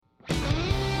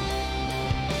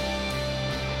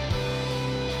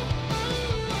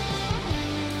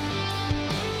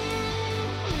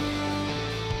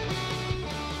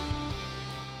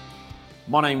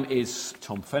My name is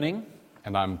Tom Fenning.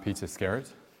 And I'm Peter Skerratt.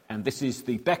 And this is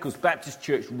the Beccles Baptist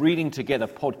Church Reading Together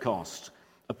podcast.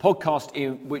 A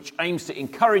podcast which aims to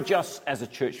encourage us as a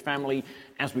church family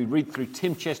as we read through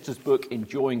Tim Chester's book,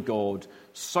 Enjoying God,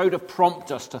 so to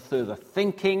prompt us to further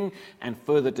thinking and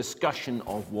further discussion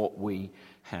of what we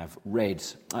have read.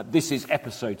 This is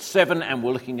episode 7, and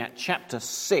we're looking at chapter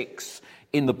 6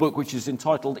 in the book, which is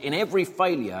entitled, In Every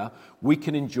Failure, We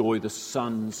Can Enjoy the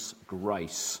Son's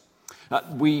Grace.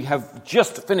 We have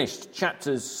just finished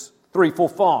chapters 3, 4,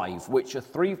 5, which are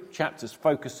 3 chapters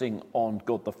focusing on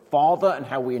God the Father and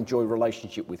how we enjoy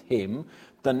relationship with Him.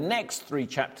 The next 3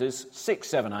 chapters, 6,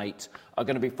 7, 8, are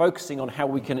going to be focusing on how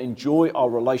we can enjoy our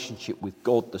relationship with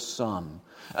God the Son.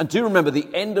 And do remember, the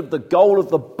end of the goal of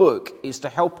the book is to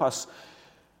help us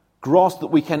grasp that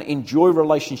we can enjoy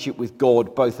relationship with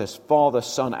God both as Father,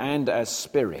 Son, and as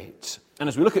Spirit. And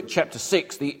as we look at chapter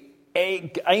 6, the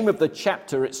aim of the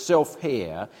chapter itself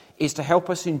here is to help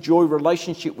us enjoy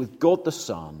relationship with God the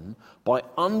Son by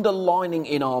underlining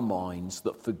in our minds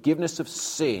that forgiveness of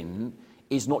sin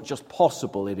is not just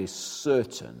possible, it is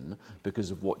certain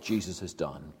because of what Jesus has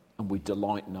done. And we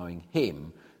delight knowing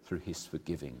Him through His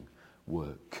forgiving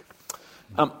work.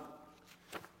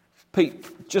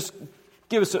 Pete, just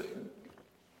give us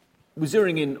we're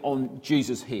zeroing in on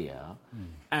Jesus here,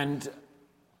 and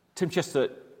Tim Chester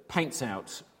paints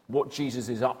out what Jesus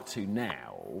is up to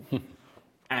now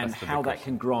and how that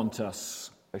can grant us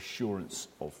assurance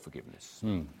of forgiveness.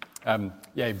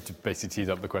 He basically tees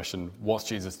up the question, what's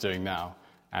Jesus doing now?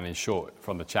 And in short,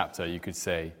 from the chapter, you could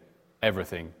say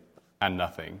everything and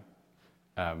nothing.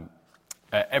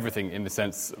 Everything in the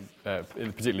sense,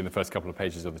 particularly in the first couple of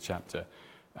pages of the chapter,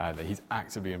 that he's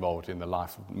actively involved in the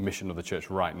life mission of the church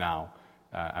right now.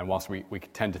 And whilst we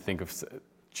tend to think of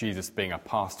Jesus being a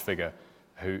past figure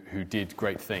who did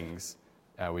great things,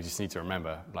 we just need to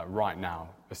remember, like right now,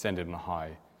 ascended on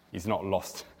high, he's not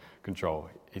lost control,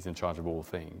 he's in charge of all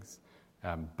things.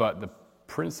 But the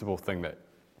principal thing that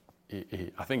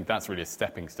I think that's really a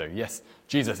stepping stone. Yes,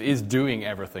 Jesus is doing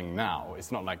everything now.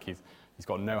 It's not like he's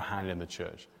got no hand in the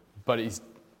church, but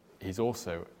he's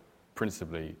also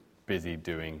principally busy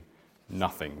doing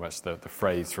nothing. That's the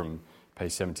phrase from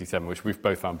page 77, which we've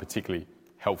both found particularly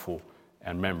helpful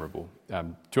and memorable. Do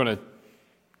you want to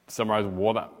summarize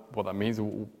what that means?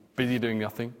 Busy doing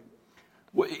nothing?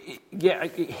 Well,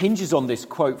 it hinges on this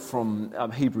quote from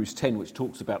Hebrews 10, which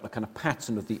talks about the kind of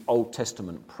pattern of the Old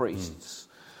Testament priests.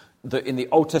 That in the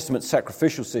Old Testament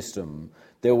sacrificial system,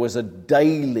 there was a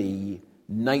daily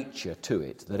nature to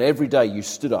it, that every day you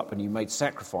stood up and you made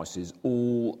sacrifices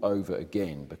all over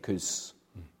again because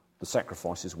the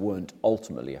sacrifices weren't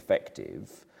ultimately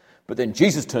effective. But then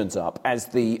Jesus turns up as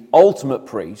the ultimate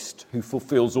priest who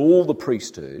fulfills all the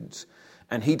priesthood,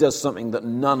 and he does something that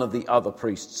none of the other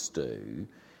priests do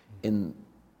in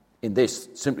this,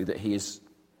 simply that he is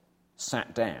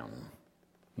sat down.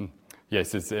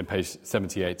 Yes, it's in page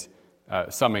 78,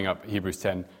 summing up Hebrews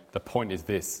 10, the point is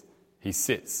this: he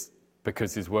sits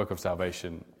because his work of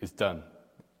salvation is done.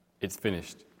 It's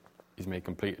finished. He's made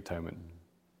complete atonement.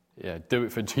 Yeah, do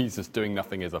it for Jesus. Doing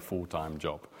nothing is a full-time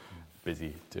job.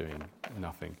 Busy doing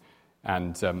nothing.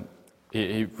 And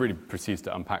he really proceeds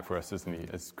to unpack for us, doesn't he,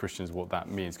 as Christians, what that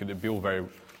means. Because it'd be all very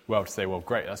well to say, well,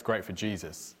 great, that's great for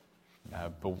Jesus.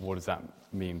 But what does that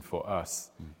mean for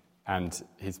us? And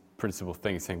his principal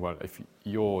thing is saying, well, if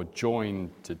you're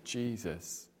joined to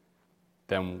Jesus,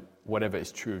 then whatever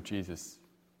is true of Jesus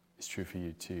is true for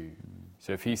you too.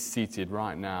 So if he's seated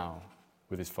right now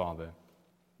with his Father,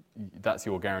 that's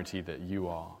your guarantee that you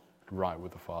are right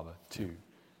with the Father too.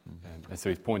 And so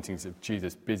he's pointing to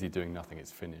Jesus busy doing nothing,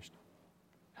 it's finished.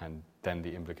 And then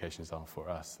the implications are for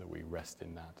us that we rest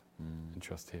in that and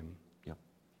trust him. Yep.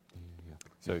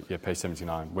 So, page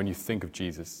 79. When you think of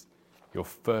Jesus, your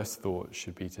first thought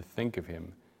should be to think of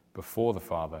him before the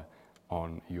Father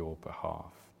on your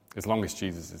behalf. As long as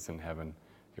Jesus is in heaven,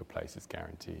 your place is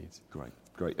guaranteed.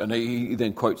 Great. And he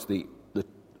then quotes the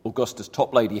Augustus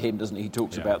Toplady hymn, doesn't he? He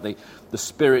talks about the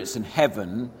spirits in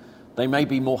heaven. They may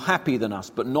be more happy than us,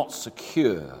 but not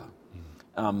secure.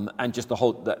 And just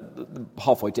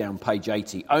halfway down page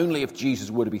 80, only if Jesus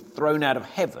were to be thrown out of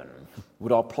heaven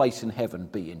would our place in heaven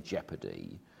be in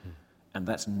jeopardy. And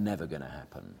that's never going to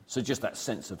happen. So just that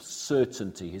sense of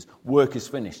certainty, his work is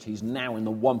finished. He's now in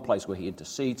the one place where he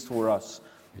intercedes for us,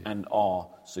 and our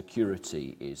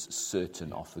security is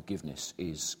certain, our forgiveness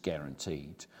is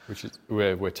guaranteed. Which is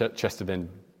where Chester then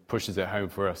pushes it home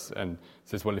for us and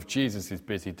says, well, if Jesus is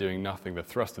busy doing nothing, the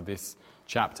thrust of this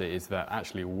chapter is that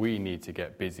actually we need to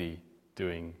get busy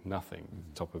doing nothing.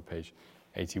 Top of page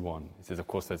 81. It says, of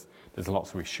course, there's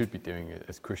lots we should be doing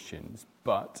as Christians,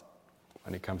 but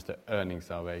when it comes to earning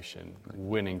salvation,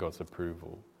 winning God's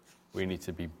approval, we need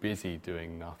to be busy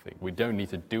doing nothing. We don't need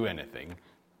to do anything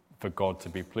for God to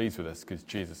be pleased with us because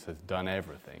Jesus has done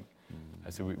everything.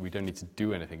 And so we don't need to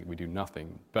do anything. We do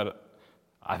nothing. But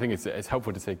I think it's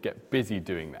helpful to say get busy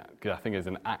doing that, because I think there's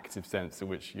an active sense in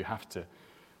which you have to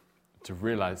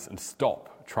realize and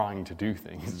stop trying to do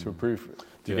things to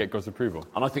get God's approval.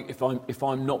 And I think if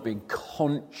I'm not being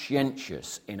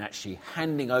conscientious in actually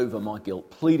handing over my guilt,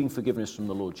 pleading forgiveness from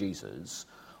the Lord Jesus,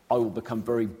 I will become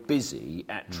very busy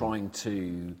at trying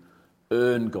to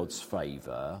earn God's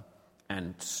favour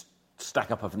and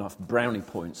stack up enough brownie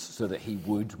points so that he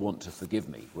would want to forgive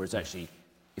me. Whereas actually,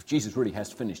 if Jesus really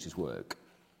has finished his work,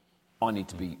 I need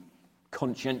to be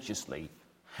conscientiously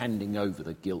handing over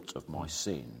the guilt of my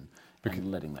sin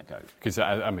and letting that go. Because,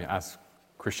 I mean, as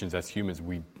Christians, as humans,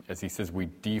 as he says, we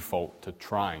default to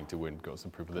trying to win God's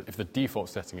approval. If the default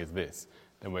setting is this,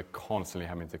 then we're constantly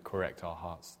having to correct our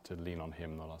hearts to lean on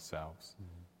him, not ourselves.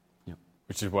 Yep.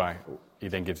 Which is why he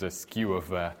then gives a skew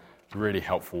of really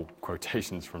helpful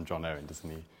quotations from John Owen, doesn't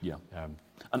he? Yeah.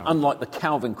 And unlike the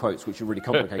Calvin quotes, which are really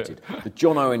complicated, the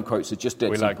John Owen quotes are just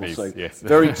dead simple. Like these, so, yes.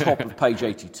 Very top of page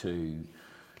 82,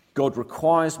 God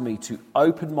requires me to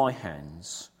open my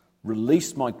hands,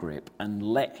 release my grip, and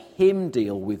let him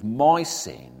deal with my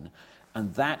sin,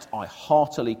 and that I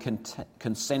heartily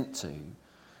consent to.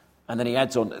 And then he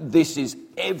adds on, this is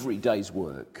every day's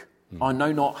work. I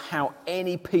know not how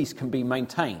any peace can be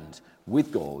maintained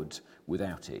with God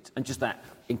without it. And just that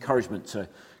encouragement to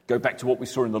go back to what we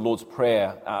saw in the Lord's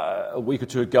Prayer a week or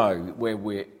two ago, where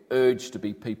we're urged to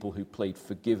be people who plead,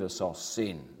 forgive us our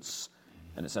sins.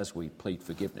 And it's as we plead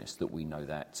forgiveness that we know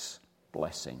that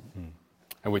blessing.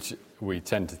 And which we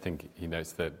tend to think, he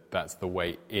notes, that that's the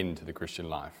way into the Christian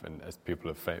life. And as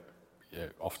people have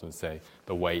often say,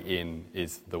 the way in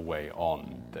is the way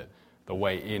on. That the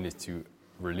way in is to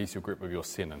release your grip of your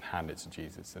sin and hand it to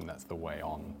Jesus, and that's the way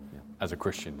on. Yeah. As a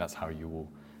Christian, that's how you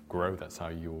will grow, that's how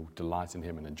you will delight in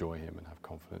him and enjoy him and have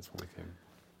confidence with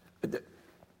him.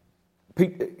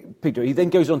 Peter, he then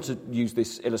goes on to use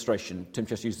this illustration. Tim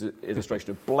Chester used the illustration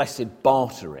of blessed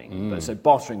bartering. So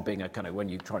bartering being a kind of when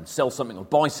you try and sell something or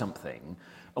buy something.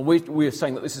 And we're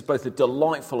saying that this is both a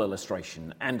delightful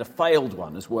illustration and a failed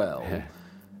one as well.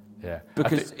 Yeah.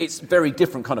 Because it's very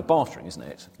different kind of bartering, isn't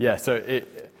it? Yeah, so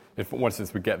in one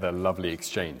sense we get the lovely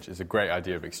exchange. It's a great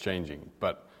idea of exchanging.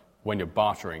 But when you're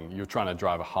bartering, you're trying to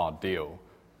drive a hard deal,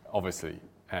 obviously.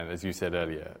 And as you said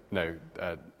earlier,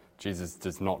 Jesus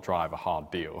does not drive a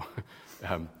hard deal.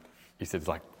 He said it's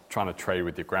like trying to trade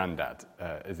with your granddad,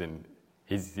 as in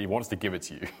he wants to give it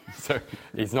to you. So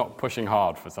he's not pushing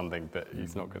hard for something that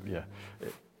he's not good. Yeah,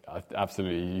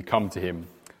 absolutely. You come to him.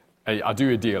 I do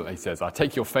a deal, he says. I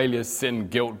take your failures, sin,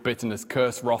 guilt, bitterness,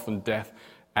 curse, wrath, and death,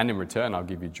 and in return I'll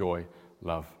give you joy,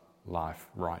 love, life,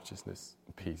 righteousness,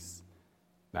 and peace.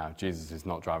 Now, Jesus is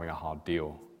not driving a hard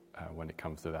deal when it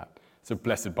comes to that. So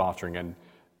blessed bartering,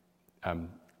 and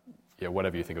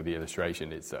whatever you think of the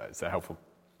illustration, it's a helpful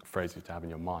phrase to have in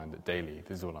your mind that daily,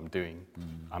 this is what I'm doing.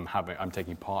 I'm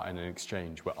taking part in an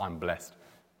exchange where I'm blessed.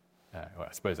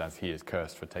 I suppose as he is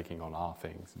cursed for taking on our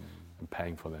things and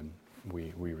paying for them,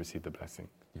 we receive the blessing.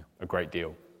 Yeah. A great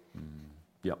deal.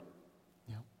 Yeah.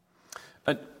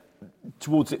 And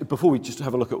before we just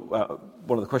have a look at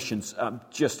one of the questions,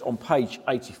 just on page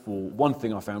 84, one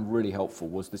thing I found really helpful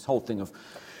was this whole thing of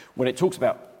when it talks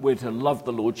about we're to love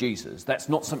the Lord Jesus, that's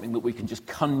not something that we can just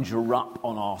conjure up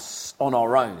on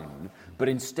our own, but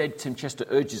instead Tim Chester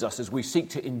urges us as we seek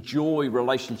to enjoy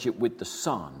relationship with the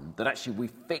Son, that actually we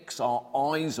fix our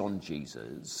eyes on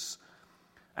Jesus.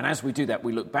 And as we do that,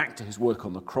 we look back to his work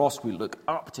on the cross, we look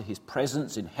up to his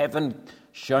presence in heaven,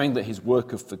 showing that his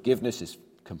work of forgiveness is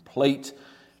complete,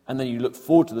 and then you look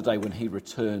forward to the day when he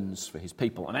returns for his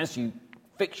people. And as you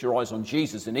fix your eyes on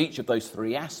Jesus in each of those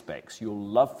three aspects, your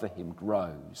love for him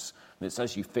grows. And it's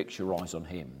as you fix your eyes on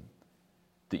him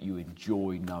that you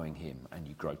enjoy knowing him and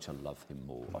you grow to love him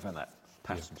more. I found that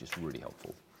passage just really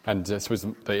helpful. And I suppose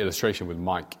the illustration with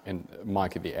Mike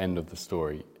at the end of the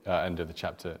story, end of the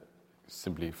chapter,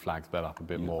 simply flags that up a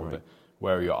bit more. Right.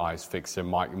 Where are your eyes fixed? So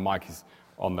Mike is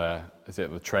on the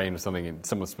train or something, and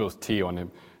someone spills tea on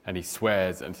him, and he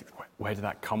swears, and he thinks, where did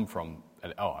that come from?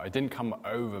 And, it didn't come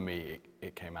over me,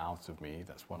 it came out of me.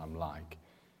 That's what I'm like.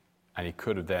 And he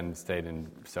could have then stayed in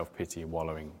self-pity,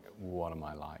 wallowing, what am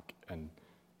I like? And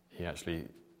he actually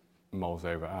mulls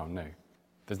over, oh no,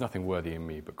 there's nothing worthy in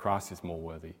me, but Christ is more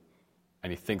worthy.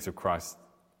 And he thinks of Christ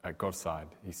at God's side.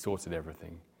 He sorted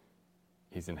everything.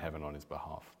 He's in heaven on his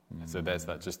behalf. Mm-hmm. So there's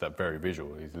that very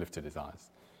visual. He's lifted his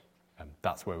eyes. And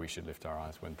that's where we should lift our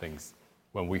eyes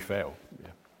when we fail. Yeah.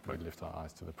 we lift our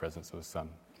eyes to the presence of the Son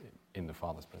in the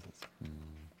Father's presence.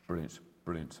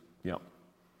 Brilliant. Yeah.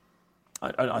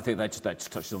 I think that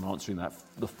just touches on answering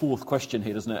the fourth question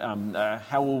here, doesn't it?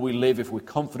 How will we live if we're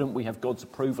confident we have God's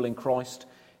approval in Christ?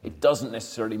 It doesn't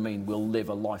necessarily mean we'll live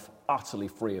a life utterly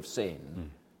free of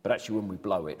sin, but actually when we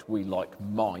blow it, we, like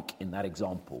Mike in that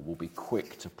example, will be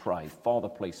quick to pray, Father,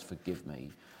 please forgive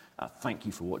me. Thank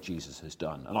you for what Jesus has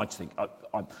done. And I just think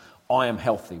I am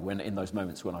healthy when in those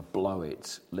moments when I blow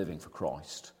it living for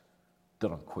Christ,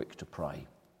 that I'm quick to pray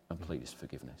and plead his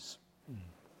forgiveness.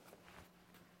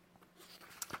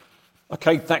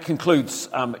 Okay, that concludes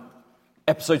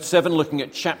episode 7, looking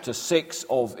at chapter 6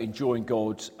 of Enjoying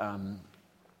God.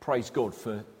 Praise God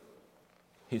for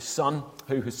his Son,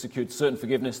 who has secured certain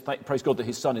forgiveness. Praise God that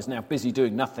his Son is now busy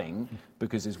doing nothing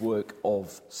because his work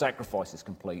of sacrifice is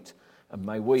complete. And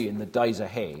may we, in the days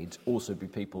ahead, also be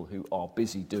people who are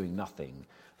busy doing nothing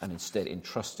and instead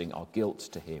entrusting our guilt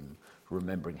to him,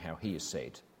 remembering how he has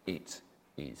said, it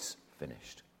is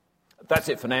finished. That's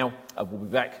it for now. We'll be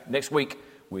back next week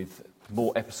with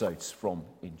more episodes from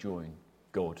Enjoying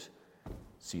God.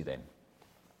 See you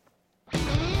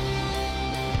then.